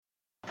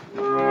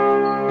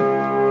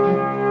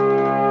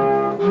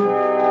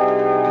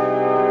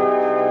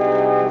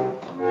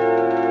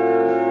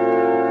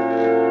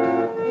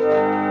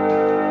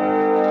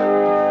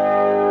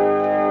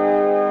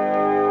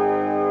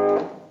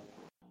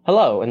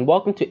Hello, and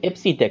welcome to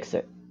Ipsy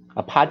Dixit,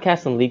 a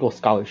podcast on legal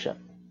scholarship.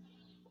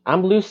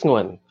 I'm Lou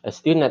Nguyen, a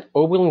student at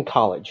Oberlin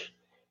College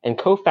and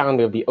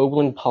co-founder of the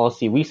Oberlin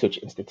Policy Research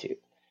Institute,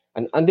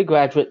 an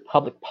undergraduate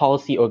public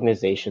policy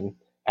organization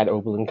at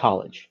Oberlin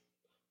College.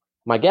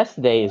 My guest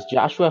today is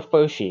Joshua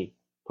Furshey,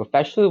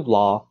 professor of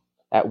law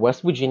at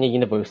West Virginia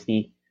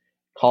University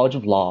College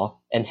of Law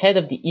and head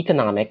of the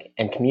Economic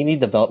and Community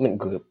Development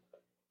Group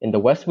in the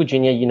West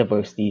Virginia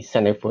University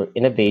Center for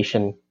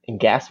Innovation in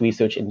Gas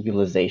Research and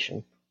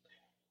Utilization.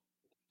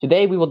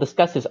 Today, we will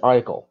discuss his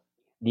article,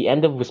 The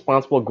End of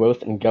Responsible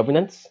Growth and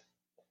Governance,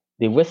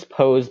 the Risks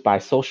Posed by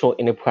Social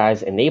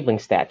Enterprise Enabling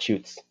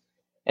Statutes,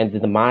 and the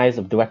Demise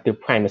of Directive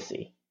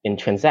Primacy in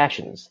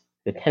Transactions,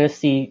 the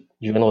Tennessee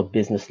Journal of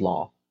Business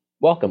Law.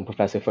 Welcome,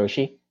 Professor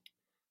Furshey.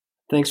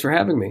 Thanks for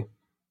having me.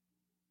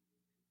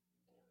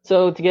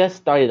 So to get us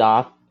started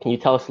off, can you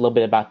tell us a little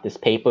bit about this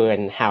paper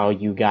and how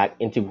you got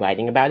into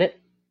writing about it?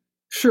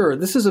 Sure.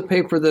 This is a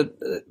paper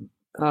that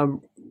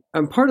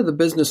I'm part of the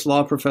Business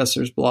Law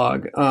Professor's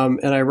blog,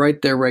 and I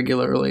write there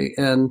regularly.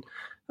 And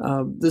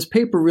this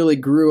paper really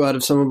grew out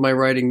of some of my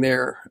writing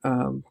there,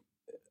 of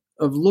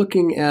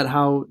looking at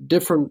how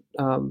different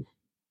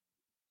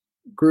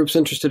groups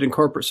interested in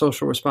corporate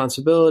social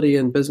responsibility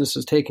and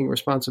businesses taking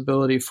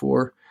responsibility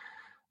for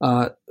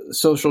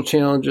social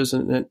challenges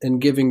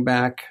and giving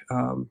back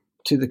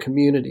to the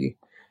community.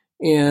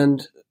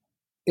 And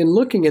in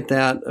looking at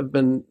that, I've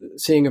been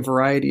seeing a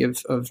variety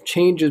of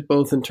changes,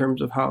 both in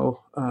terms of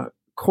how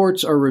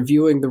courts are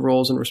reviewing the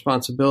roles and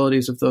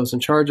responsibilities of those in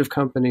charge of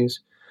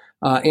companies,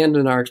 and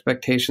in our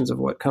expectations of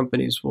what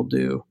companies will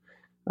do.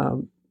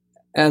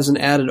 As an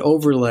added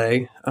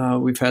overlay,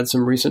 we've had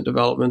some recent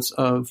developments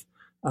of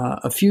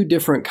a few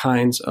different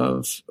kinds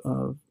of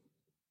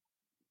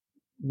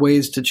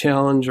ways to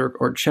challenge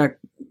or check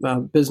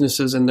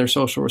businesses and their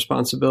social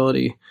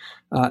responsibility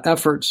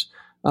efforts.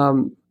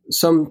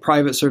 Some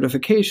private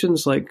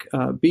certifications like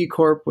B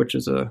Corp, which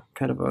is a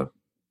kind of a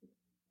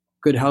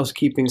good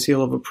housekeeping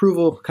seal of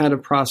approval kind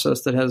of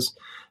process that has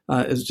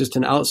is just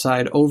an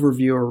outside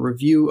overview or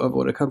review of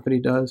what a company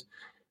does.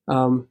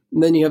 And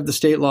then you have the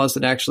state laws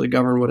that actually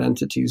govern what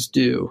entities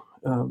do.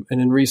 And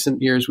in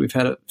recent years, we've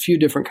had a few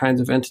different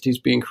kinds of entities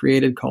being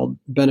created called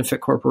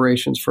benefit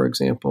corporations, for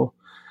example,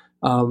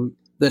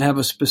 that have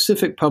a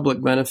specific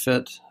public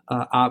benefit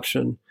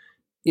option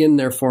in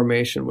their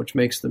formation, which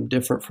makes them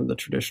different from the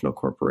traditional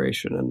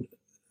corporation.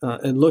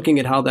 And looking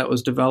at how that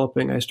was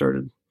developing, I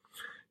started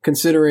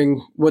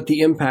considering what the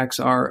impacts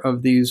are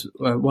of these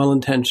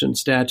well-intentioned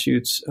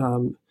statutes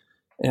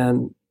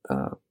and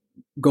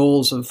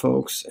goals of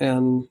folks,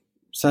 and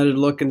decided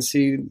to look and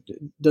see,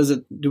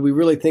 do we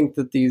really think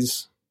that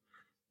these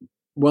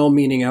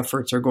well-meaning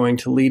efforts are going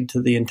to lead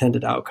to the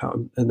intended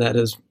outcome, and that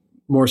is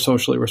more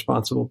socially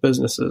responsible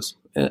businesses?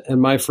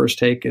 And my first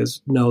take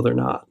is no, they're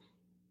not.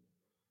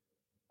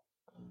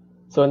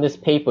 So in this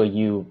paper,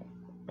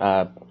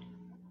 the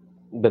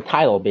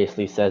title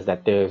basically says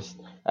that there's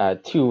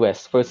two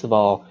risks. First of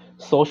all,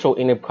 social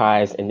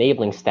enterprise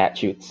enabling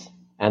statutes,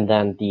 and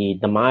then the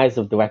demise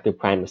of directive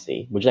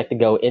primacy. Would you like to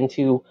go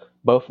into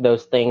both of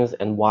those things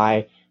and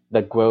why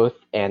the growth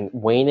and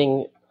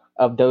waning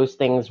of those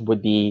things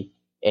would be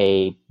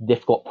a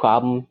difficult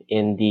problem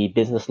in the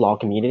business law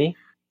community?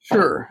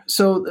 Sure.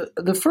 So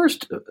the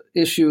first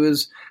issue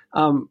is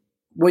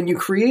when you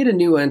create a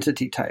new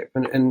entity type,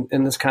 and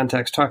in this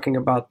context, talking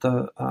about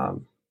the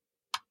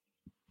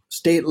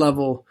state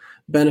level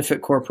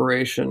benefit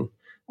corporation,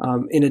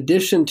 in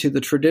addition to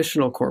the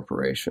traditional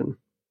corporation,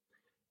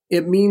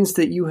 it means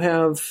that you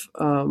have,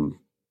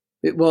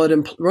 it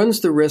runs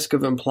the risk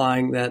of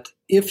implying that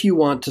if you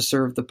want to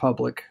serve the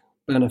public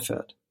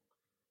benefit,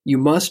 you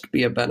must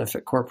be a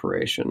benefit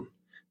corporation.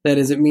 That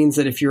is, it means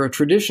that if you're a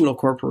traditional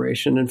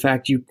corporation, in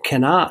fact, you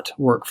cannot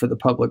work for the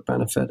public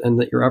benefit, and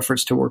that your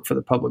efforts to work for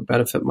the public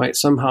benefit might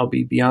somehow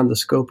be beyond the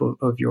scope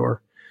of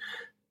your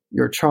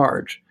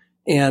charge.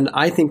 And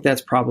I think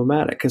that's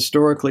problematic.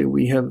 Historically,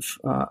 we have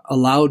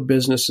allowed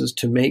businesses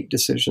to make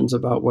decisions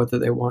about whether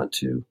they want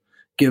to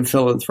give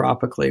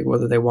philanthropically,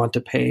 whether they want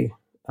to pay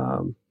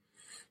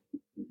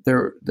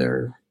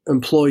their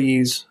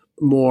employees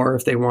more,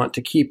 if they want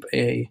to keep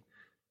a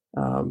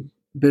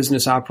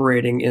business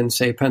operating in,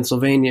 say,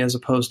 Pennsylvania, as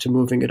opposed to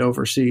moving it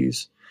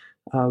overseas.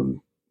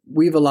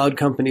 We've allowed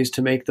companies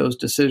to make those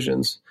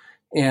decisions.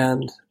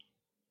 And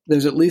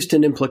there's at least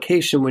an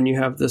implication when you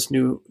have this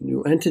new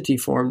entity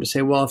form to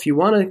say, well, if you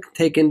want to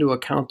take into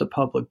account the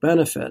public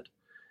benefit,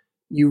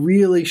 you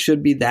really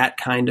should be that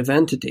kind of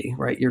entity,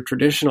 right? Your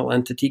traditional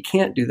entity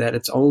can't do that.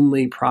 It's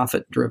only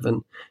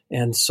profit-driven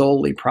and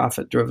solely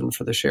profit-driven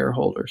for the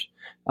shareholders.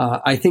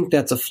 I think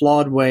that's a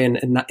flawed way and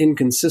not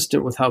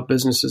inconsistent with how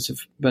businesses have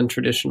been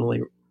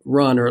traditionally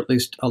run, or at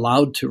least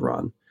allowed to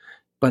run.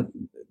 But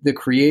the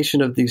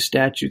creation of these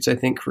statutes, I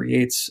think,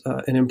 creates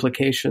an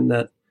implication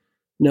that,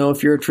 no,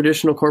 if you're a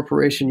traditional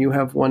corporation, you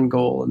have one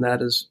goal, and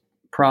that is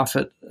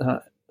profit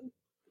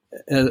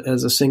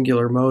as a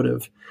singular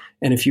motive.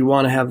 And if you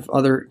want to have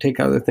take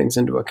other things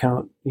into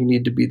account, you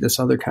need to be this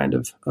other kind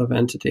of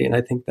entity. And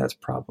I think that's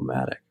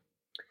problematic.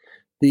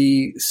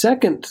 The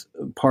second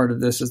part of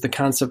this is the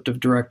concept of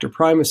director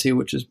primacy,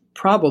 which is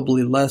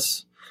probably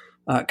less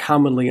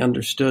commonly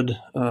understood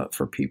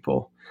for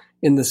people,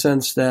 in the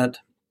sense that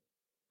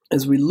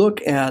as we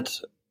look at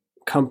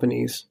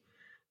companies,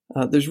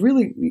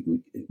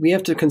 we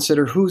have to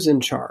consider who's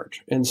in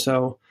charge. And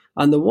so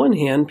on the one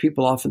hand,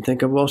 people often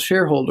think of, well,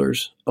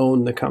 shareholders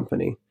own the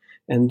company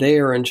and they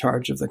are in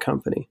charge of the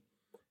company.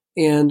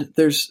 And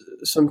there's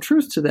some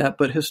truth to that,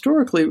 but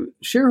historically,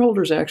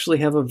 shareholders actually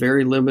have a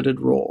very limited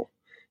role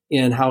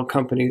in how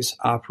companies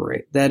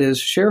operate. That is,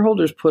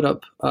 shareholders put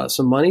up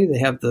some money. They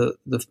have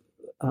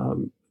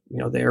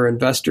they are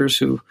investors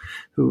who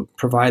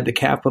provide the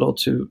capital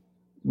to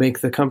make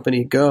the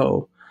company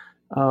go.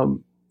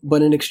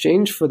 But in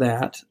exchange for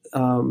that,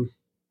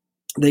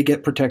 they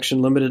get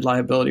protection, limited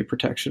liability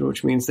protection,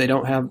 which means they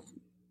don't have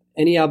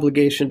any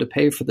obligation to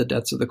pay for the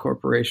debts of the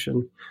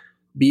corporation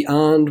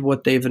beyond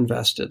what they've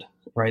invested,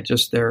 right?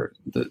 Just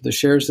the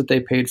shares that they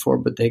paid for,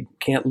 but they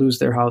can't lose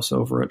their house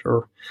over it,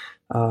 or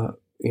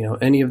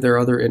any of their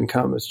other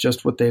income. It's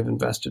just what they've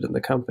invested in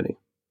the company.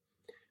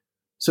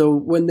 So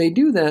when they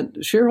do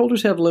that,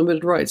 shareholders have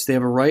limited rights. They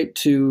have a right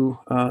to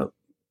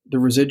the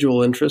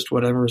residual interest,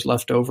 whatever is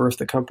left over if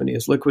the company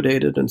is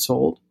liquidated and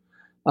sold.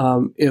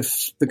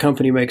 If the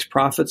company makes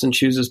profits and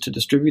chooses to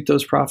distribute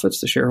those profits,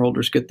 the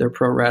shareholders get their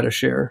pro rata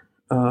share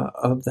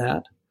of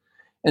that.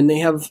 And they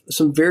have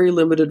some very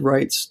limited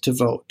rights to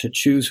vote, to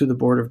choose who the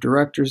board of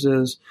directors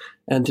is,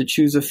 and to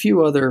choose a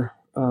few other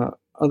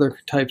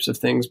types of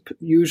things,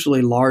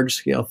 usually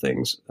large-scale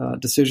things,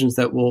 decisions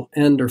that will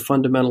end or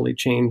fundamentally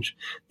change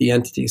the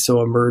entity, so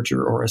a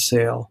merger or a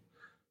sale,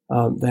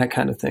 that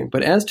kind of thing.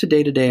 But as to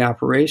day-to-day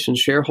operations,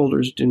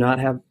 shareholders do not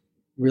have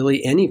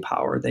really any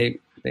power. They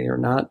are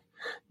not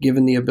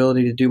given the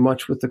ability to do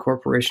much with the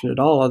corporation at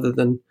all, other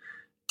than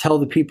tell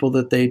the people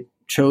that they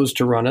chose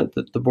to run it,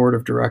 that the board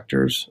of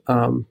directors,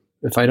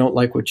 if I don't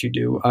like what you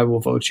do, I will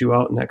vote you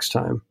out next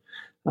time,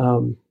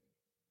 or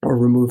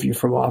remove you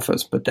from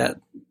office.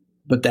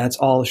 But that's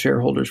all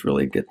shareholders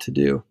really get to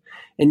do.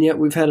 And yet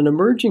we've had an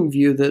emerging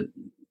view that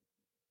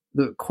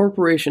the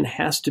corporation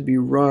has to be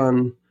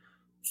run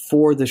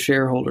for the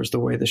shareholders the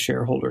way the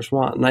shareholders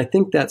want. And I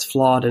think that's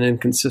flawed and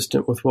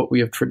inconsistent with what we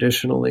have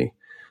traditionally,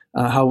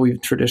 how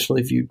we've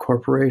traditionally viewed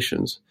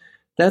corporations.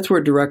 That's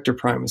where director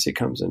primacy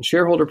comes in.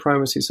 Shareholder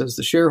primacy says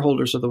the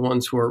shareholders are the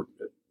ones who are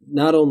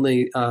not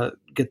only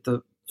get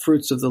the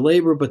fruits of the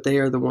labor, but they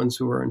are the ones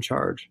who are in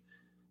charge.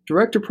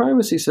 Director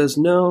primacy says,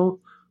 no,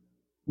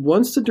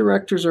 once the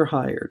directors are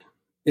hired,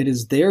 it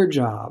is their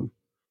job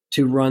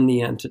to run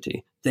the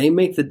entity. They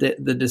make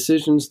the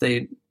decisions.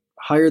 They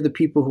hire the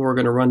people who are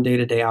going to run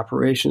day-to-day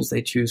operations.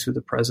 They choose who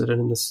the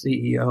president and the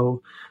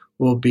CEO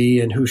will be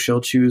and who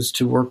shall choose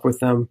to work with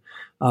them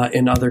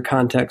in other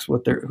contexts,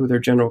 who their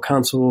general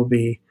counsel will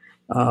be,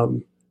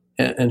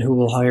 and who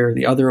will hire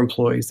the other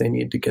employees they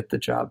need to get the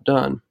job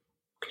done.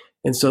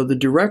 And so the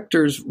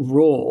director's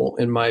role,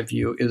 in my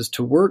view, is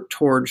to work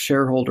toward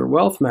shareholder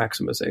wealth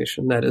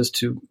maximization, that is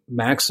to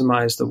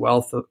maximize the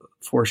wealth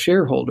for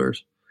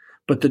shareholders,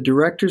 but the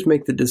directors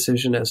make the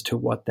decision as to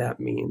what that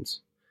means.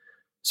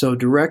 So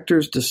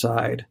directors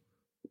decide,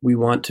 we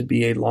want to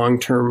be a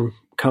long-term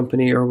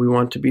company or we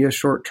want to be a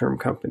short-term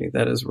company.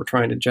 That is, we're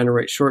trying to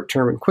generate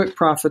short-term and quick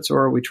profits, or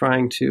are we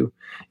trying to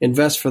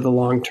invest for the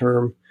long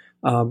term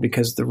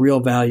because the real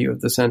value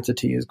of this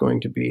entity is going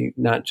to be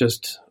not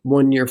just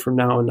 1 year from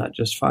now and not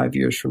just 5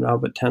 years from now,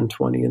 but 10,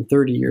 20, and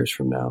 30 years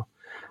from now.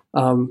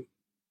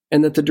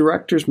 And that the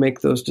directors make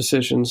those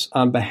decisions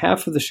on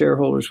behalf of the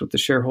shareholders with the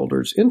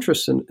shareholders'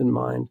 interests in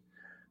mind,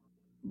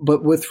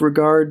 but with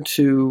regard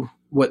to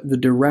what the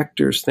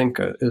directors think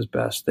is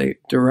best.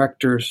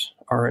 Directors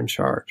are in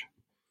charge.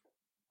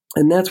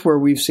 And that's where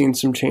we've seen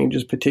some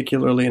changes,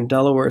 particularly in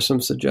Delaware,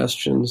 some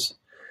suggestions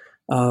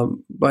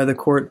by the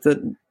court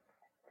that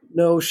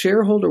no,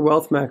 shareholder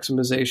wealth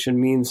maximization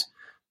means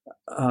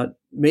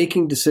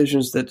making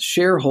decisions that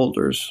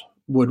shareholders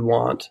would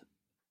want,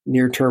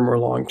 near term or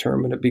long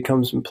term, and it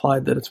becomes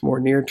implied that it's more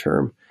near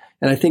term.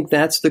 And I think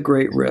that's the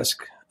great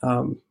risk.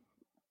 The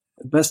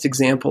best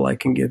example I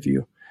can give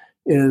you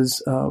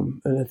is,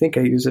 and I think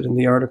I use it in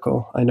the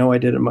article, I know I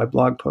did in my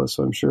blog post,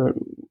 so I'm sure it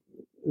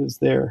is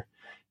there,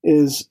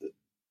 is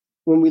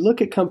when we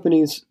look at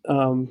companies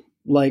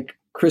like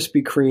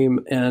Krispy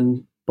Kreme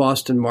and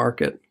Boston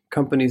Market,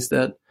 companies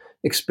that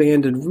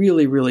expanded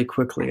really, really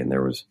quickly, and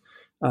there was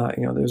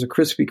a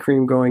Krispy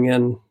Kreme going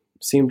in,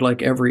 seemed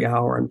like every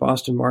hour, and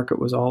Boston Market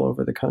was all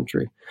over the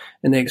country,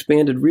 and they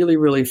expanded really,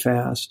 really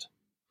fast,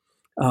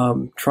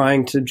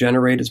 trying to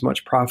generate as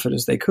much profit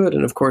as they could,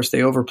 and of course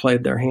they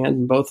overplayed their hand,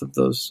 and both of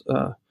those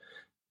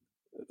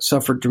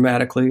suffered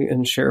dramatically,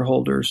 and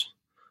shareholders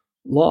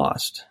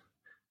lost.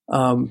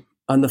 On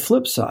the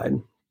flip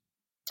side,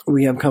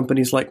 we have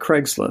companies like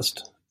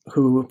Craigslist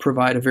who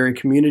provide a very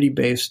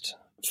community-based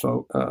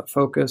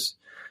focus.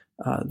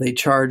 They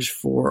charge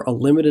for a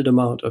limited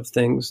amount of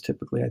things.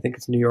 Typically, I think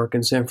it's New York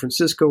and San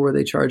Francisco where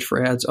they charge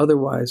for ads.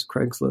 Otherwise,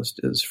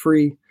 Craigslist is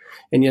free.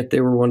 And yet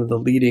they were one of the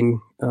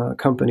leading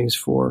companies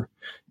for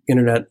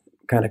internet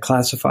kind of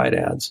classified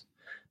ads.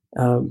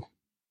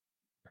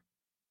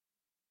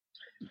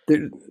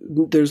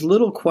 There's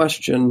little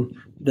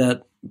question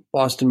that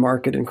Boston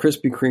Market and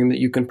Krispy Kreme that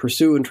you can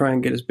pursue and try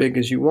and get as big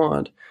as you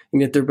want.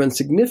 And yet there have been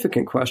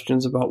significant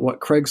questions about what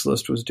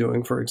Craigslist was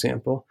doing, for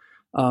example,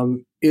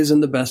 is in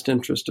the best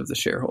interest of the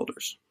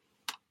shareholders.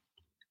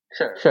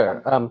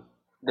 Sure.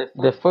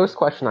 The first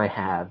question I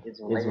have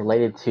is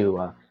related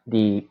to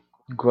the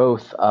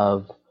growth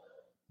of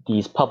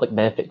these public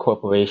benefit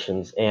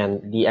corporations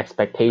and the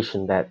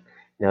expectation that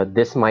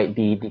this might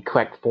be the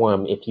correct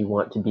form if you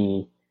want to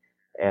be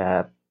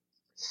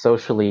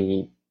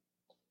socially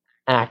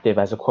active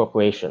as a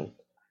corporation.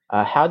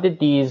 How did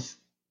these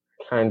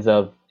kinds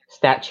of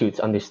statutes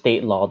under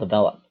state law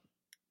develop?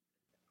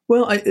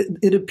 Well,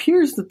 it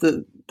appears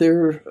that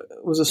there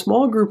was a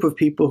small group of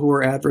people who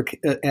were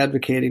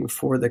advocating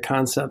for the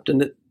concept,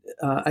 and it,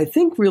 I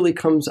think really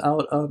comes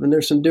out of, and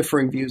there's some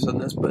differing views on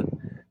this, but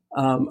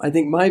I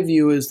think my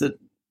view is that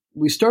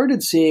we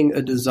started seeing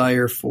a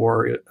desire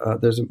for,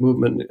 there's a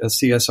movement, a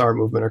CSR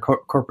movement, or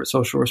corporate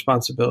social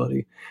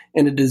responsibility,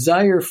 and a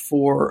desire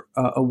for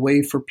a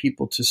way for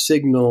people to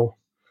signal,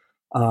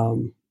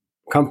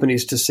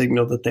 companies to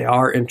signal that they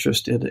are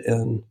interested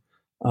in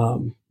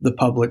the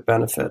public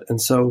benefit. And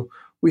so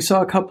we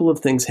saw a couple of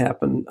things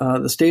happen.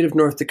 The state of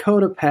North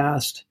Dakota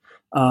passed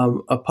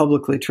a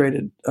publicly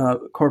traded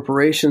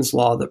corporations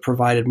law that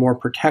provided more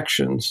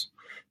protections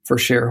for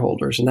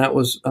shareholders. And that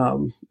was,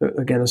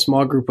 again, a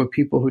small group of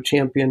people who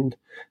championed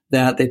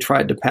that. They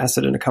tried to pass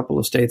it in a couple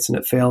of states and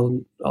it failed,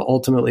 and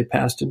ultimately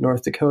passed in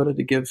North Dakota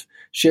to give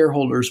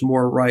shareholders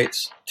more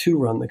rights to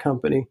run the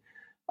company.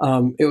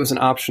 It was an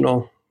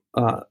optional,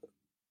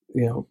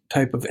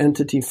 type of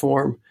entity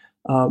form.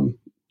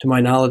 To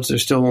my knowledge,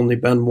 there's still only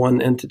been one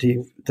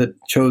entity that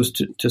chose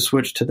to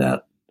switch to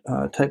that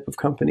type of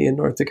company in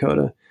North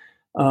Dakota.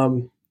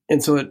 And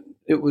so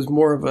it was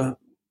more of a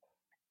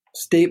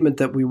statement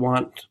that we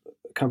want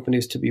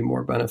companies to be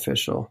more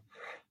beneficial.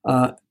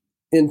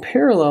 In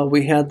parallel,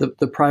 we had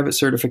the private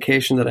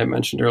certification that I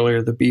mentioned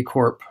earlier, the B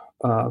Corp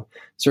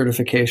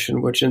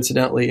certification, which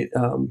incidentally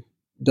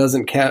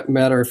doesn't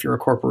matter if you're a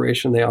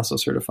corporation. They also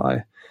certify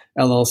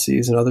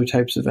LLCs and other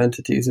types of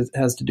entities. It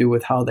has to do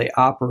with how they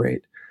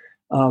operate.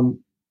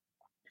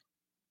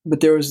 But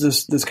there was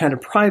this kind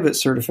of private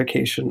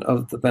certification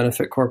of the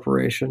benefit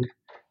corporation,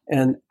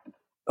 and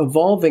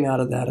evolving out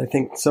of that, I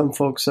think some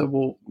folks said,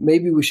 well,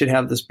 maybe we should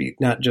have this be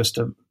not just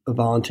a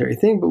voluntary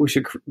thing, but we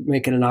should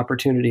make it an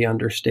opportunity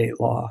under state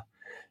law.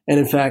 And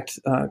in fact,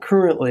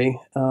 currently,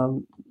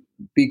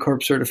 B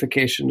Corp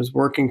certification is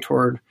working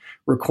toward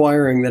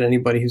requiring that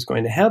anybody who's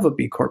going to have a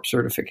B Corp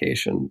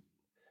certification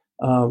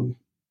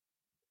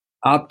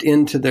opt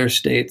into their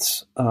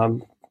state's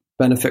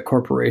benefit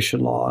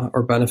corporation law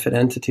or benefit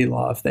entity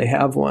law if they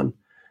have one.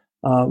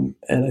 And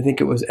I think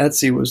it was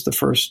Etsy was the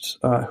first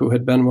who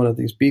had been one of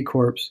these B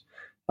Corps,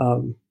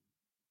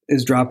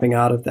 is dropping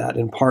out of that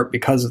in part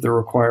because of the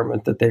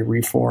requirement that they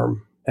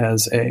reform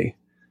as a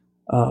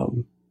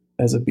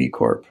B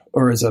Corp,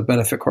 or as a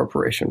benefit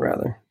corporation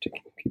rather, to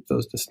keep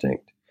those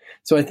distinct.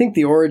 So I think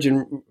the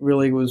origin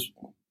really was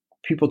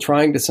people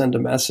trying to send a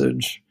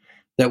message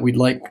that we'd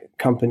like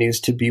companies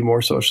to be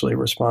more socially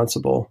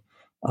responsible.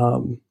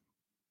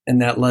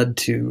 And that led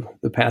to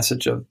the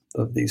passage of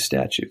these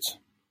statutes.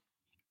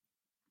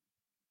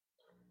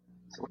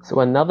 So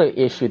another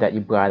issue that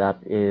you brought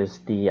up is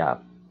the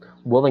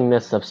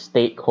willingness of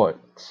state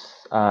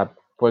courts,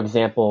 for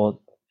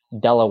example,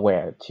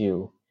 Delaware,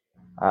 to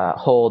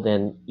hold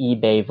in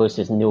eBay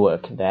versus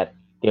Newark that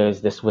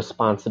there's this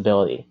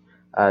responsibility.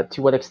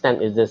 To what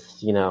extent is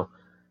this,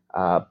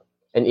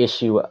 an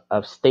issue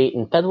of state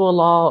and federal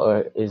law,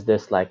 or is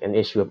this like an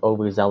issue of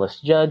overzealous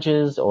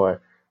judges,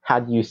 or how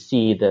do you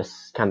see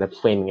this kind of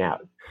framing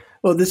out?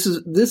 Well, this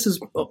is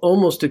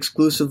almost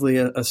exclusively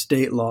a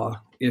state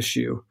law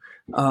issue.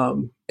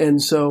 And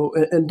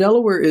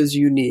Delaware is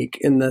unique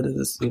in that it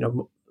is,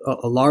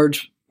 a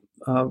large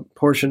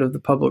portion of the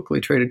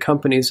publicly traded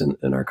companies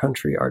in our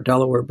country are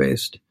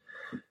Delaware-based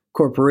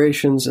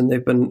corporations, and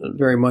they've been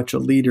very much a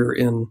leader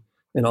in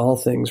all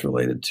things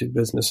related to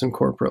business and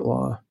corporate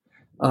law.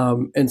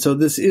 And so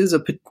this is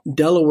a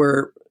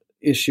Delaware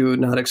issue,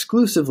 not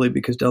exclusively,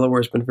 because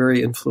Delaware has been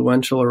very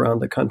influential around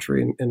the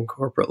country in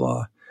corporate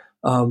law,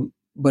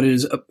 but it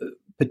is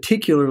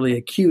particularly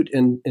acute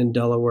in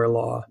Delaware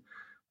law.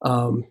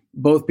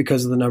 Both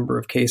because of the number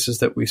of cases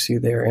that we see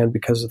there and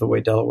because of the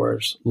way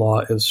Delaware's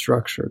law is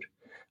structured.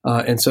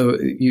 And so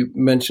you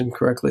mentioned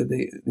correctly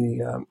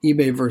the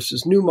eBay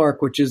versus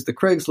Newmark, which is the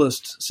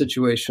Craigslist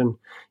situation.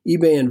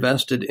 eBay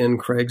invested in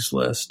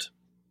Craigslist,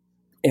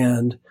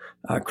 and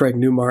Craig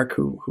Newmark,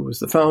 who was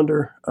the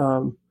founder,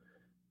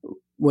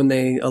 when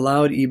they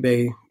allowed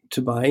eBay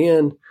to buy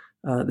in,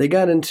 they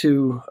got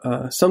into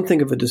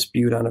something of a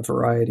dispute on a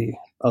variety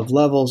of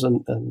levels,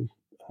 and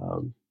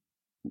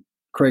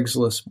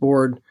Craigslist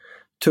board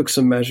took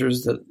some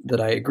measures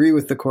that I agree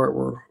with the court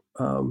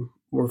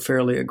were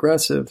fairly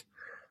aggressive.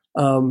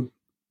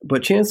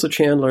 But Chancellor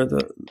Chandler,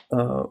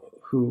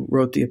 who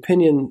wrote the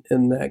opinion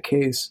in that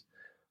case,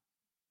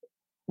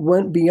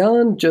 went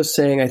beyond just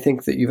saying, I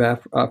think that you've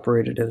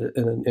operated in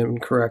an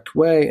incorrect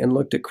way, and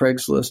looked at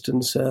Craigslist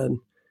and said,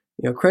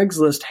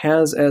 Craigslist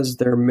has as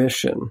their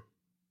mission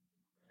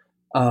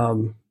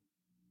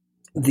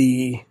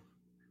the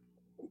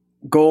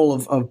goal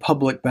of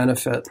public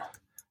benefit.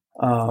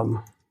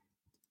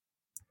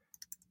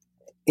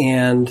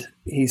 And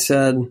he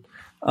said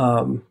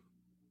that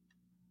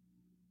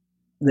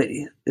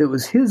it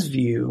was his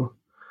view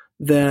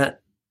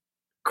that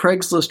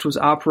Craigslist was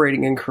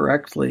operating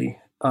incorrectly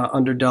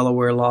under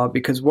Delaware law,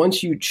 because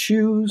once you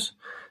choose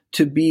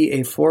to be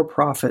a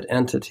for-profit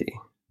entity,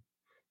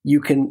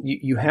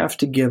 you have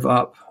to give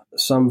up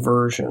some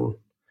version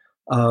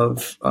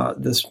of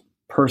this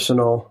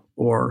personal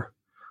or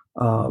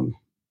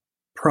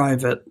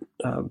private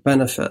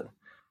benefit.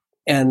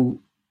 And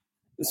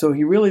so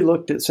he really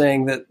looked at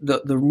saying that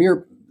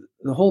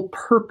the whole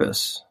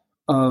purpose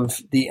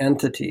of the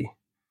entity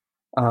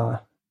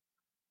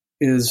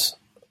is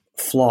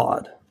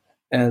flawed.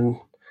 And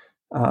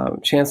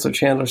Chancellor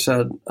Chandler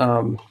said,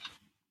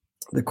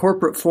 the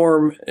corporate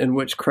form in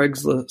which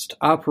Craigslist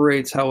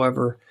operates,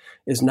 however,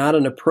 is not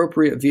an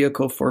appropriate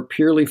vehicle for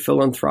purely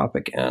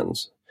philanthropic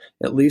ends,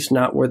 at least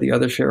not where the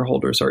other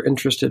shareholders are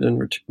interested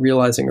in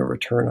realizing a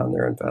return on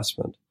their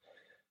investment.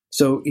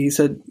 So he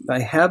said, by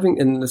having,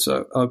 and this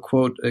I'll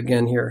quote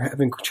again here,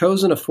 having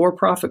chosen a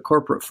for-profit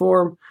corporate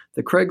form,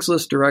 the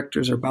Craigslist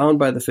directors are bound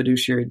by the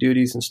fiduciary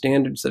duties and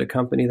standards that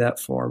accompany that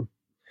form.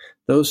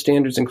 Those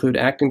standards include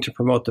acting to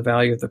promote the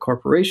value of the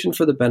corporation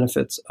for the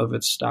benefits of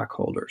its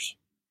stockholders.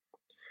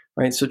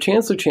 Right. So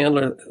Chancellor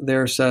Chandler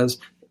there says,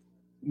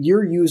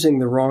 you're using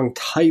the wrong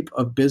type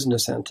of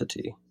business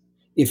entity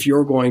if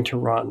you're going to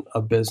run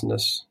a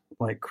business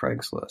like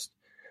Craigslist.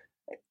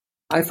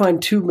 I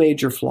find two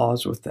major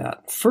flaws with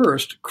that.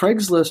 First,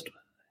 Craigslist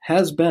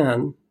has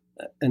been,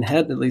 and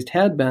had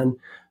been,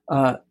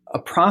 a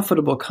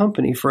profitable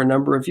company for a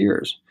number of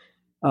years.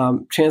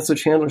 Chancellor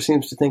Chandler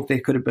seems to think they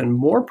could have been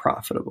more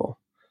profitable.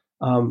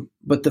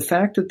 But the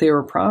fact that they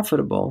were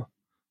profitable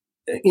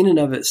in and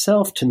of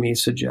itself, to me,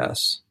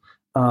 suggests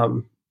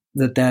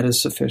that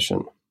is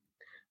sufficient.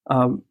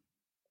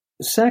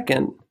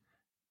 Second,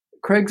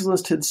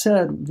 Craigslist had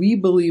said, we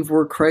believe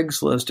we're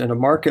Craigslist and a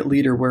market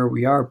leader where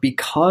we are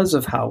because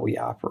of how we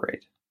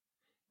operate.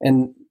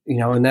 And,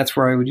 and that's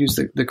where I would use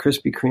the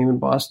Krispy Kreme and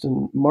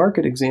Boston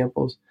Market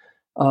examples.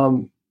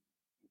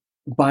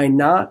 By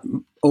not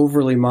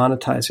overly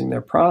monetizing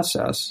their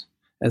process,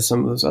 as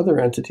some of those other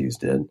entities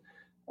did,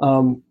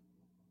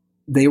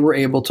 they were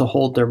able to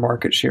hold their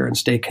market share and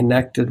stay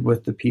connected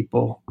with the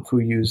people who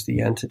use the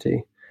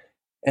entity.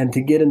 And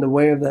to get in the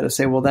way of that, to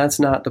say, well, that's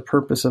not the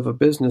purpose of a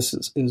business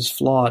is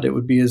flawed. It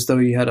would be as though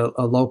you had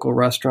a local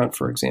restaurant,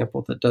 for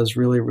example, that does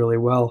really, really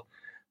well.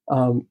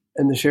 And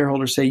the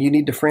shareholders say, you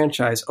need to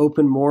franchise,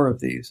 open more of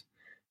these.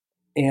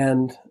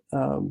 And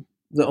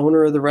the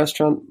owner of the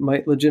restaurant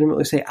might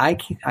legitimately say,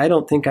 I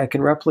don't think I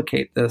can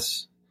replicate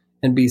this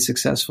and be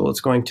successful.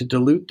 It's going to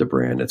dilute the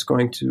brand. It's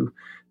going to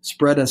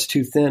spread us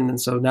too thin. And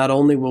so not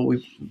only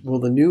will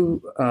the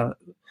new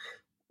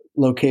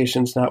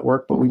locations not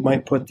work, but we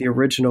might put the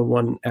original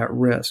one at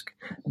risk.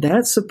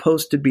 That's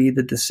supposed to be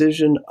the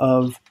decision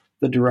of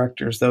the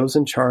directors, those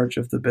in charge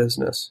of the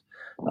business.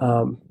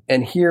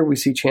 And here we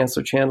see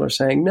Chancellor Chandler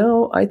saying,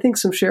 no, I think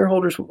some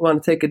shareholders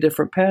want to take a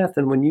different path.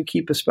 And when you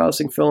keep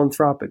espousing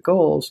philanthropic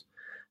goals,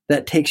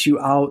 that takes you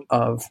out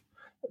of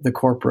the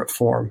corporate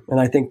form. And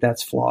I think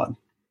that's flawed.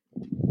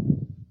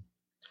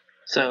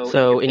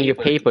 So in your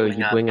paper,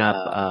 you bring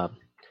up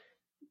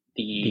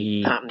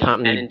the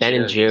company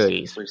Ben &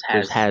 Jerry's, which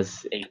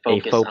has a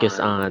focus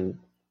on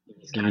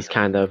these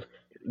kind of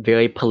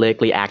very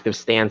politically active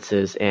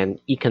stances and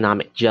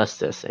economic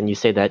justice. And you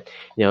say that,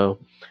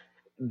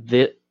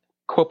 the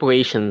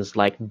corporations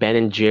like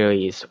Ben &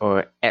 Jerry's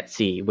or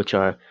Etsy, which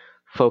are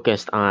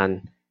focused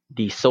on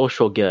the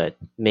social good,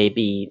 may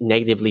be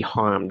negatively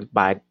harmed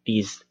by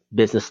these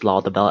business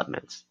law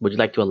developments. Would you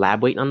like to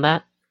elaborate on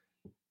that?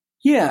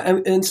 Yeah,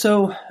 and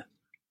so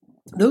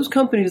those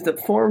companies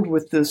that formed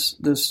with this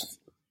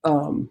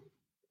kind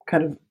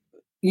of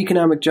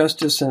economic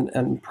justice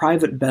and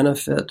private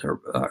benefit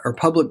or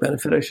public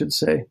benefit, I should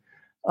say,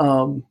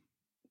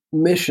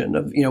 mission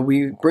of,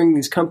 we bring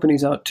these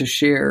companies out to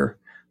share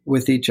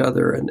with each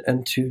other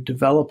and to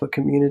develop a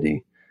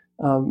community.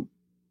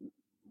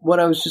 What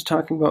I was just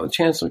talking about with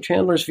Chancellor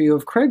Chandler's view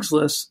of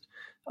Craigslist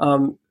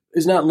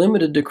is not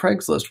limited to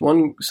Craigslist.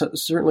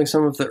 Certainly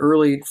some of the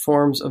early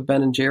forms of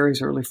Ben &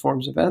 Jerry's, early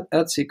forms of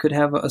Etsy could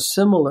have a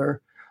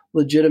similar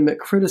legitimate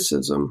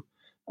criticism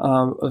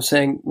of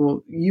saying,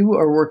 well, you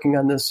are working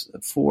on this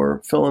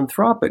for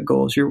philanthropic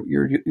goals.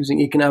 You're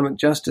using economic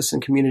justice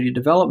and community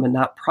development,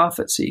 not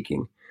profit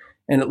seeking.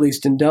 And at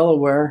least in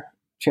Delaware,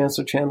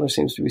 Chancellor Chandler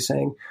seems to be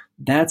saying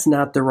that's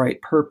not the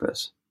right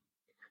purpose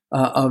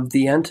of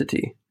the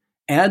entity.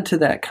 Add to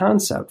that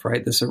concept,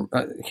 right? This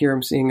here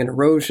I'm seeing an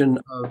erosion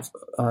of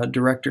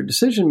director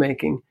decision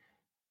making.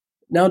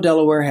 Now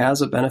Delaware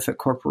has a benefit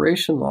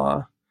corporation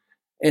law,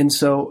 and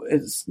so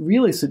it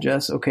really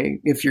suggests, okay,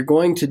 if you're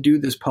going to do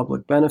this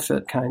public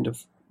benefit kind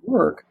of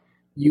work,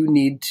 you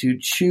need to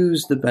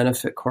choose the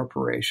benefit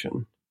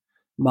corporation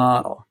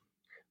model.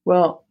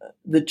 Well,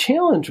 the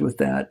challenge with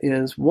that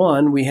is,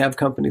 one, we have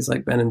companies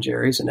like Ben and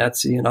Jerry's and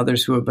Etsy and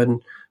others who have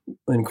been,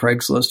 and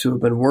Craigslist, who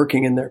have been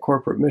working in their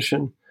corporate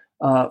mission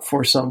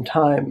for some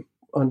time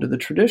under the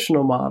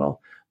traditional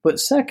model. But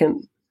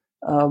second,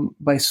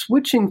 by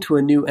switching to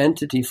a new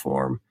entity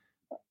form,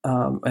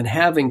 and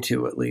having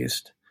to at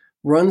least,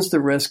 runs the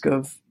risk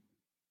of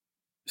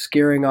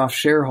scaring off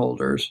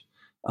shareholders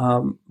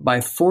by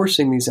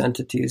forcing these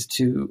entities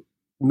to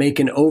make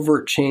an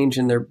overt change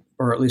in their,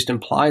 or at least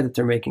imply that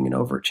they're making an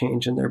overt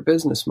change in their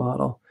business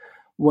model,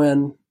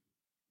 when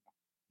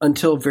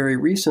until very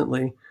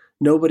recently,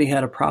 nobody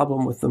had a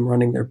problem with them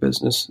running their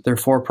business, their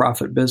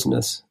for-profit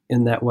business,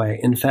 in that way.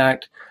 In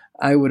fact,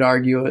 I would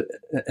argue,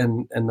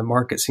 and the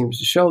market seems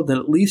to show, that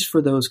at least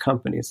for those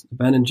companies, the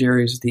Ben and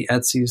Jerry's, the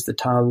Etsy's, the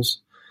Tom's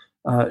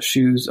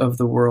Shoes of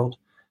the world,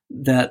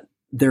 that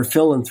their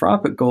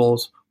philanthropic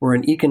goals were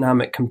an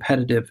economic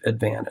competitive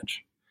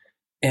advantage.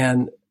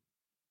 And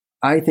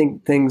I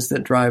think things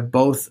that drive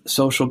both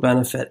social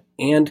benefit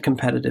and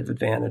competitive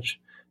advantage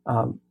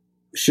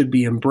should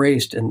be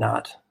embraced and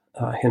not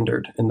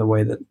hindered in the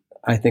way that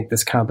I think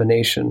this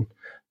combination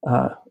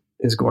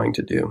is going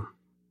to do.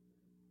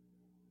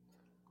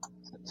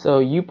 So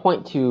you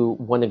point to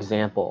one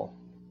example,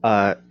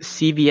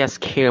 CVS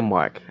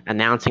Caremark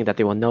announcing that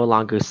they will no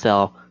longer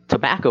sell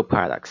tobacco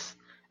products,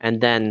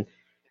 and then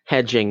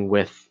hedging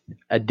with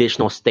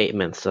additional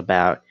statements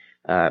about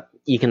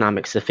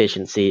economic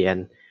sufficiency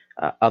and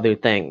other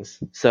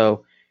things.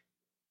 So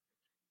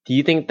do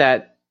you think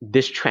that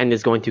this trend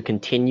is going to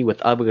continue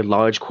with other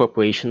large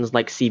corporations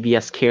like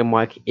CVS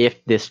Caremark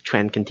if this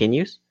trend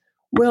continues?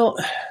 Well,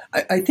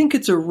 I think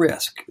it's a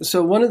risk.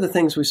 So one of the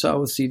things we saw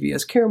with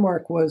CVS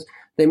Caremark was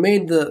they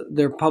made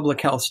their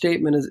public health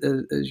statement,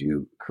 as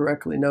you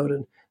correctly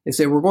noted. They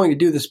say, we're going to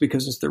do this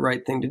because it's the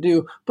right thing to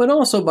do. But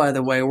also, by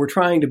the way, we're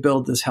trying to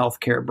build this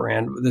healthcare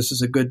brand. This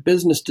is a good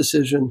business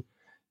decision,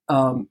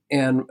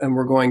 and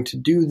we're going to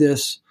do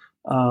this.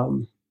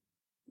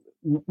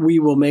 We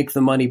will make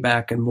the money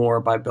back and more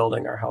by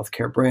building our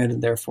healthcare brand,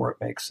 and therefore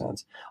it makes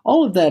sense.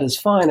 All of that is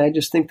fine. I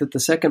just think that the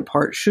second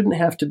part shouldn't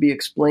have to be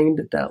explained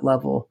at that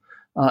level,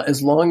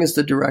 as long as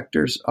the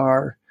directors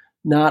are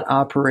not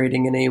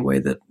operating in any way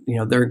that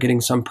they're getting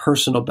some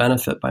personal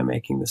benefit by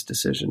making this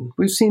decision.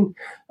 We've seen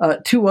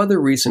two other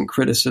recent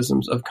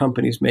criticisms of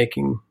companies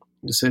making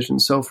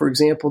decisions. So, for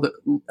example,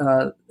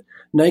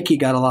 Nike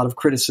got a lot of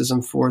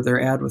criticism for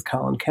their ad with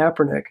Colin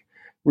Kaepernick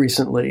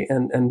recently,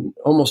 and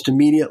almost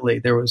immediately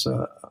there was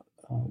a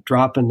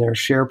drop in their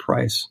share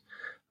price,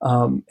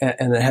 and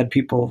it had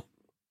people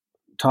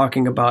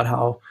talking about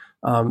how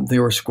they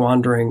were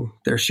squandering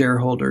their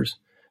shareholders'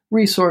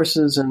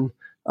 resources, and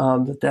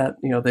that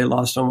they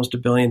lost almost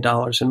 $1 billion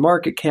in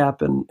market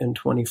cap in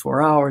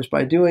 24 hours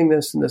by doing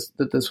this, and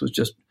that this was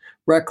just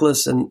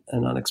reckless and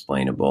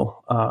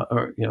unexplainable,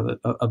 or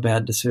a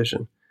bad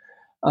decision.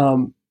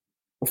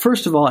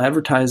 First of all,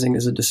 advertising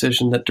is a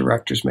decision that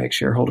directors make.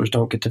 Shareholders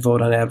don't get to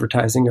vote on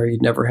advertising, or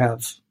you'd never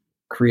have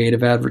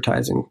creative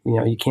advertising.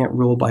 You can't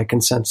rule by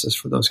consensus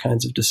for those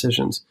kinds of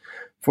decisions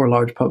for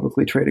large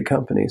publicly traded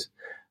companies.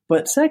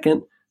 But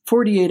second,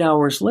 48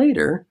 hours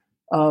later,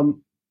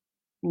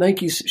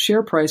 Nike's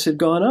share price had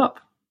gone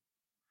up,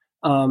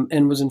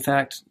 and was, in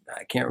fact,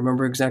 I can't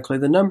remember exactly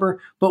the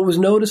number, but was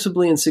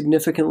noticeably and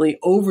significantly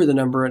over the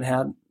number it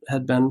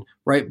had been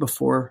right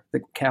before the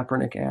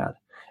Kaepernick ad.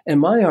 And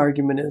my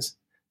argument is,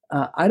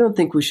 I don't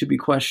think we should be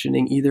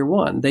questioning either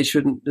one. They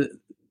shouldn't,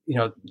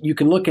 you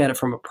can look at it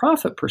from a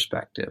profit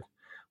perspective,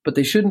 but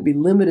they shouldn't be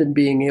limited in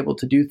being able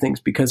to do things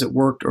because it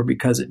worked or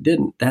because it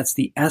didn't. That's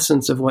the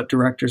essence of what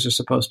directors are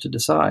supposed to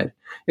decide.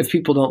 If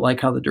people don't like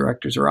how the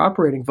directors are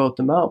operating, vote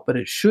them out, but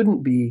it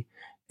shouldn't be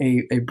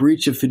a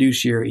breach of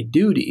fiduciary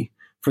duty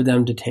for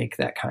them to take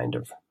that kind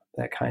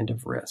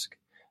of risk.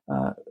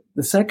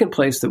 The second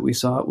place that we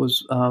saw it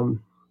was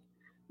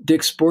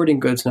Dick's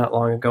Sporting Goods not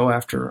long ago,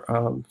 after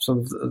some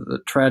of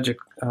the tragic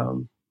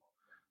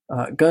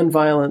gun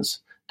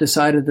violence,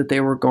 decided that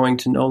they were going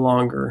to no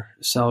longer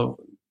sell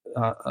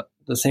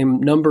the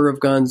same number of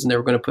guns, and they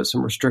were going to put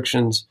some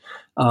restrictions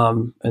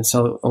and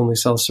only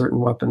sell certain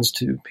weapons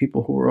to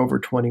people who were over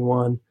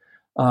 21.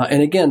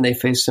 And again, they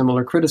faced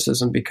similar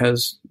criticism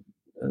because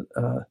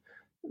the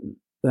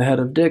head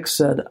of Dick's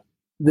said,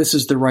 this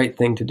is the right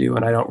thing to do,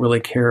 and I don't really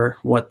care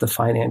what the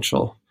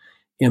financial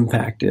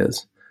impact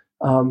is.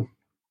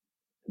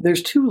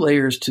 There's two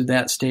layers to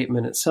that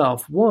statement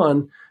itself.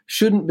 One,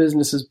 shouldn't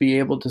businesses be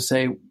able to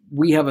say,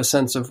 we have a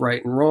sense of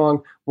right and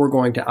wrong, we're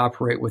going to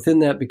operate within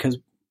that, because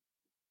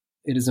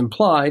it is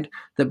implied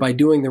that by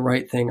doing the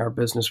right thing, our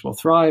business will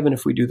thrive, and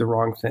if we do the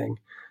wrong thing,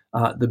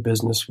 the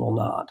business will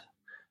not.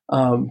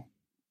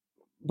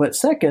 But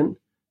second,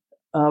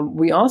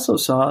 we also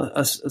saw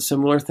a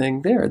similar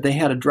thing there. They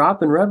had a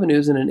drop in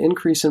revenues and an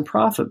increase in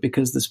profit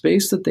because the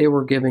space that they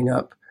were giving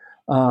up,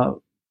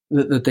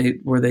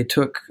 where they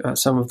took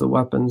some of the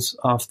weapons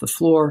off the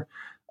floor,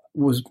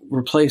 was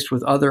replaced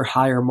with other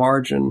higher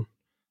margin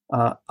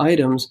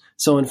items.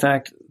 So in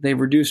fact, they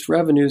reduced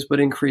revenues but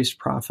increased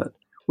profit,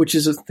 which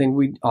is a thing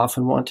we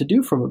often want to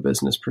do from a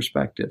business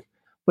perspective.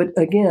 But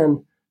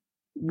again,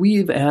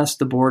 we've asked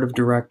the board of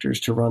directors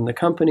to run the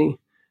company.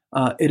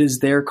 It is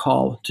their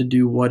call to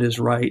do what is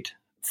right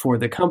for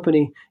the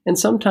company. And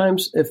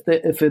sometimes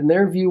if in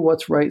their view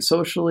what's right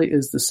socially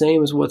is the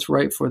same as what's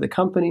right for the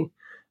company,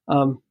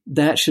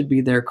 that should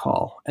be their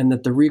call, and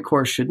that the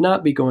recourse should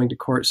not be going to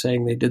court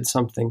saying they did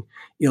something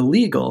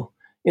illegal.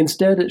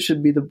 Instead, it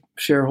should be the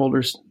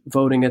shareholders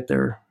voting at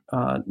their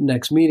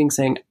next meeting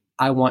saying,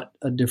 I want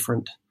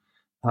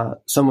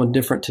someone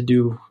different to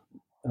do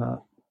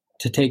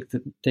to take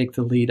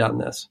the lead on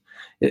this.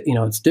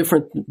 It's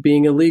different.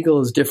 Being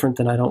illegal is different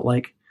than I don't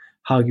like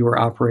how you are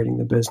operating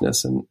the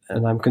business, and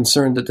I'm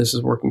concerned that this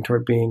is working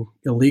toward being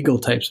illegal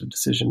types of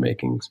decision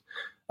makings,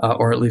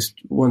 or at least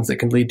ones that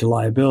can lead to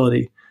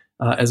liability,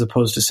 as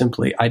opposed to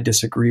simply I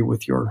disagree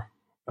with your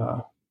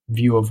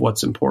view of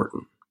what's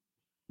important.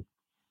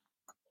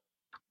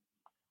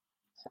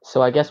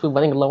 So I guess we're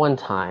running low on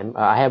time.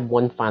 I have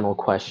one final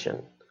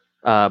question.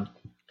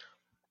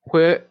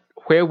 Where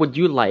would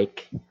you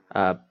like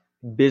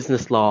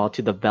business law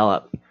to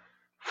develop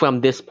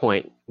from this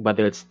point,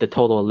 whether it's the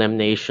total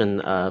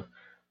elimination of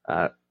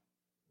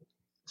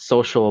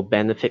social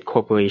benefit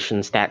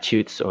corporation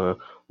statutes, or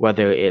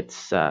whether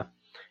it's a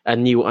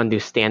new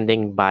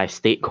understanding by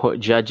state court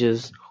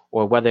judges,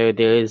 or whether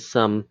there is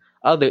some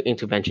other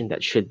intervention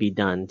that should be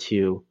done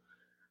to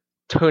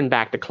turn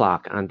back the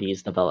clock on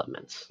these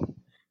developments?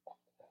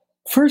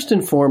 First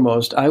and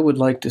foremost, I would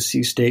like to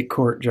see state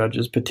court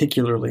judges,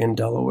 particularly in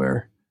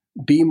Delaware,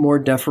 be more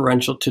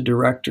deferential to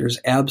directors,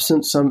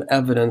 absent some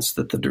evidence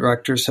that the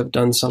directors have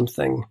done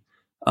something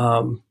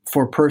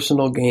for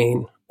personal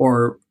gain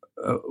or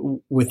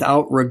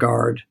without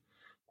regard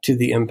to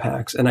the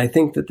impacts. And I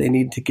think that they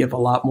need to give a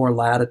lot more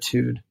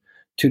latitude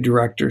to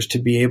directors to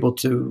be able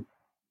to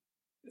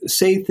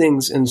say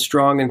things in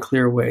strong and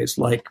clear ways,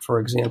 like, for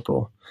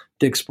example,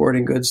 Dick's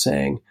Sporting Goods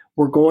saying,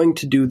 we're going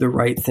to do the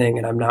right thing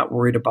and I'm not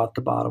worried about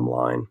the bottom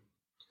line.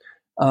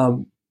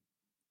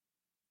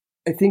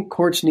 I think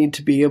courts need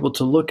to be able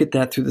to look at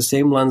that through the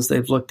same lens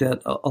they've looked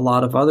at a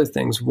lot of other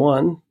things.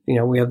 One,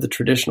 we have the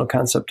traditional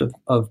concept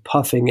of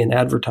puffing in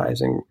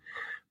advertising,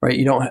 right?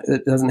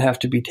 It doesn't have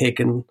to be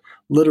taken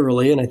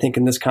literally. And I think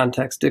in this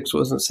context, Dick's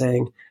wasn't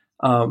saying,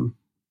 I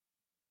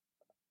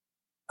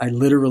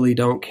literally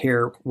don't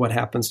care what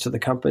happens to the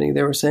company.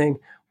 They were saying,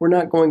 we're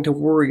not going to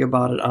worry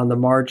about it on the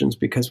margins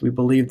because we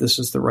believe this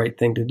is the right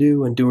thing to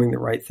do, and doing the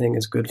right thing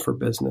is good for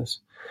business.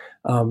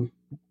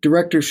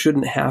 Directors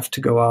shouldn't have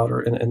to go out,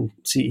 and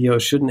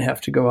CEOs shouldn't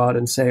have to go out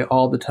and say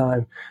all the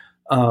time,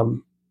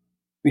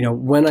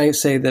 when I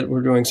say that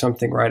we're doing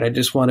something right, I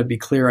just want to be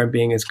clear I'm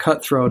being as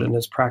cutthroat and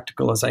as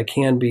practical as I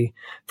can be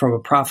from a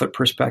profit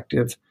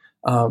perspective.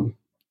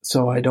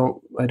 So I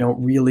don't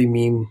really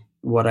mean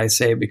what I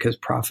say because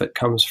profit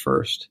comes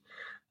first.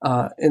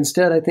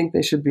 Instead, I think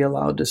they should be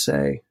allowed to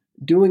say,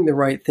 doing the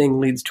right thing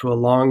leads to a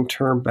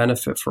long-term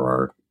benefit for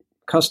our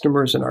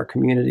customers and our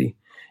community.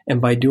 And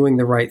by doing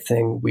the right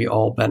thing, we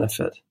all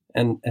benefit.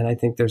 And I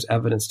think there's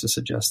evidence to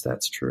suggest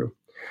that's true.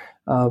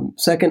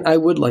 Second, I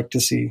would like to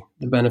see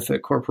the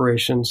benefit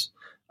corporations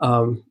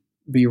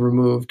be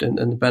removed and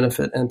the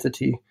benefit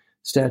entity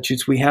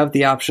statutes. We have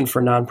the option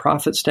for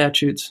nonprofit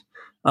statutes.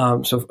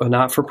 So a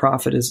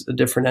not-for-profit is a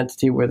different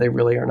entity where they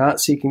really are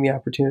not seeking the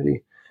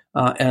opportunity.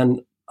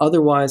 And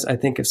otherwise, I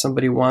think if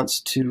somebody wants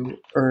to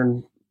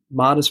earn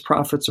modest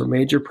profits or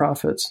major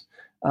profits,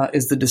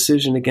 is the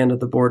decision, again, of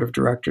the board of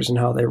directors and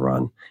how they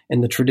run.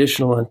 And the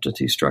traditional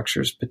entity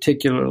structures,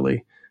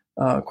 particularly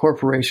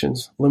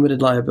corporations,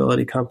 limited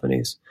liability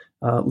companies,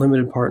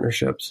 limited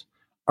partnerships,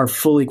 are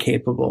fully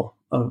capable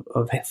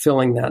of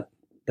filling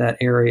that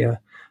area,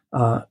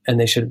 and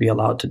they should be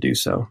allowed to do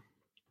so.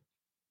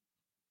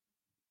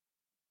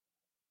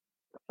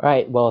 All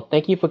right. Well,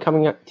 thank you for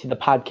coming up to the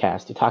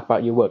podcast to talk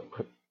about your work,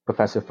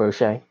 Professor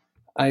Fauché.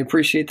 I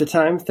appreciate the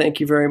time. Thank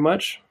you very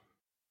much.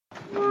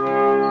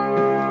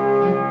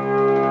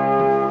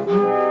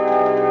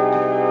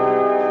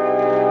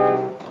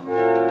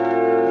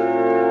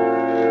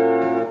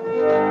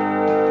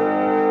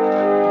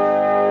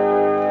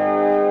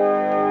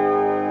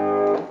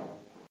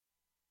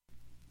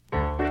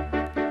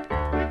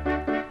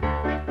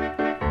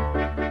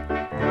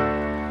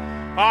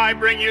 I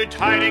bring you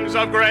tidings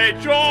of great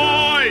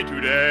joy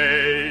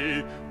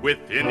today.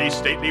 Within these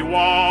stately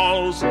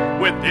walls,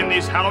 within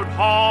these hallowed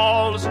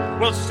halls,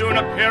 will soon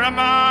appear a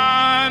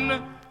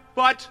man,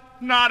 but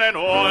not an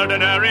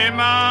ordinary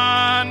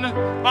man,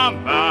 a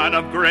man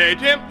of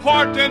great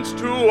importance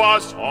to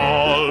us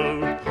all.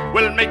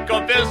 We'll make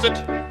a visit.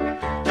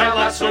 Tell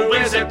us who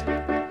is it?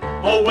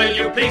 Oh, will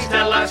you please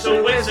tell us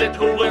who is it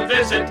who will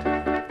visit?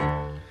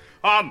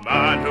 A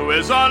man who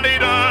is a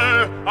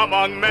leader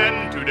among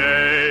men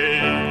today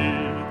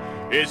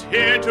is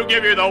here to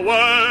give you the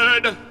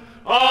word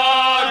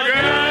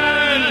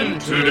again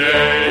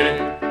today.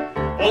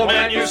 Oh,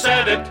 man, you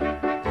said it,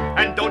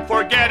 and don't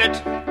forget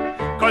it,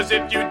 'cause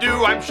if you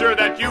do, I'm sure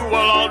that you will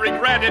all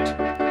regret it.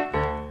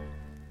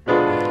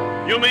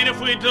 You mean if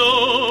we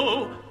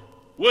do,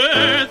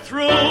 we're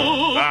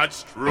through?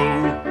 That's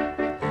true.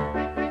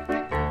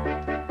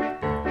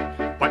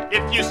 But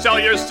if you sell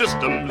your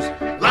systems,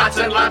 lots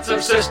and lots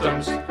of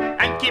systems,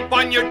 and keep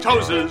on your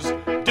toeses,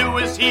 do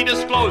as he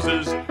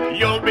discloses,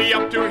 you'll be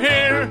up to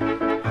here,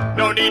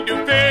 no need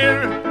to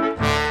fear.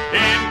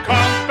 In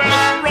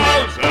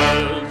Compass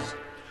Roses.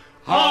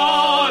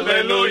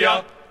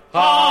 Hallelujah,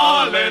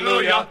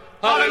 hallelujah,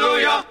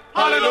 hallelujah,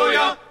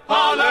 hallelujah,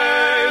 hallelujah.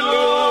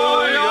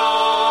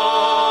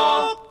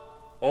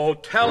 Oh,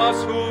 tell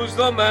us who's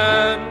the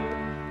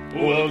man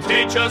who will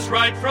teach us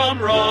right from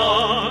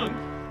wrong.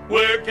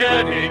 We're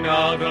getting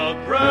out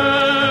of breath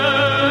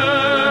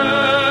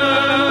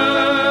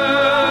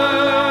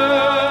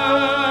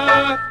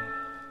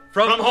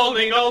from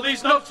holding all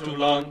these notes too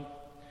long.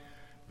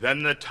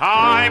 Then the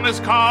time has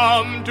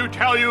come to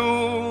tell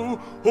you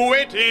who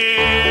it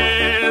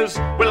is.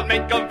 We'll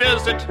make a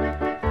visit.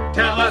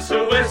 Tell us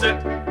who is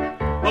it.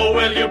 Oh,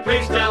 will you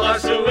please tell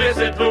us who is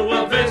it who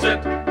will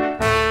visit?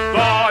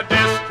 The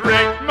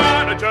district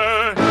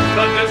manager.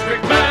 The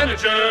district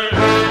manager.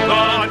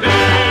 The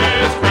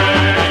district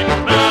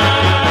manager.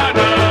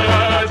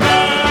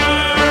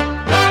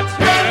 That's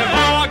him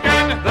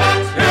again.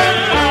 That's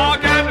him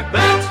again.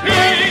 That's he.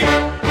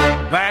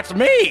 That's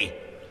me.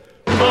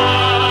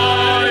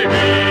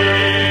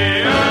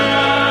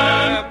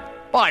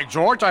 By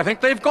George, I think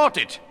they've got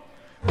it.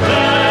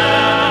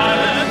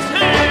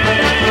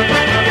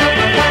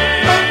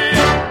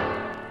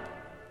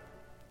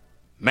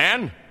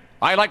 Men,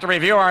 I'd like to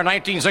review our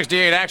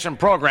 1968 action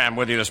program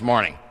with you this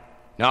morning.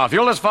 Now, if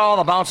you'll just follow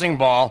the bouncing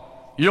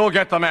ball, you'll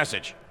get the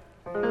message.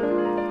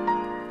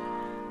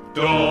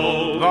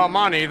 The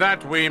money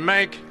that we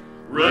make,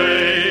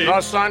 rain.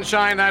 The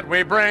sunshine that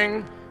we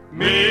bring,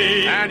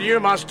 me. And you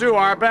must do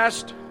our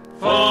best.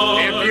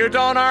 If you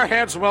don't, our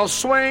heads will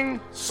swing.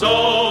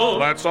 So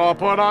let's all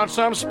put on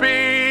some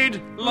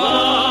speed.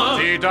 Love.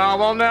 T-Doll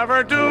will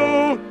never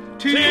do.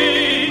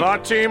 The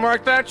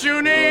teamwork that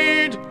you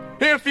need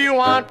if you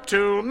want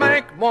to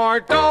make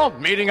more dough.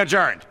 Meeting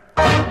adjourned.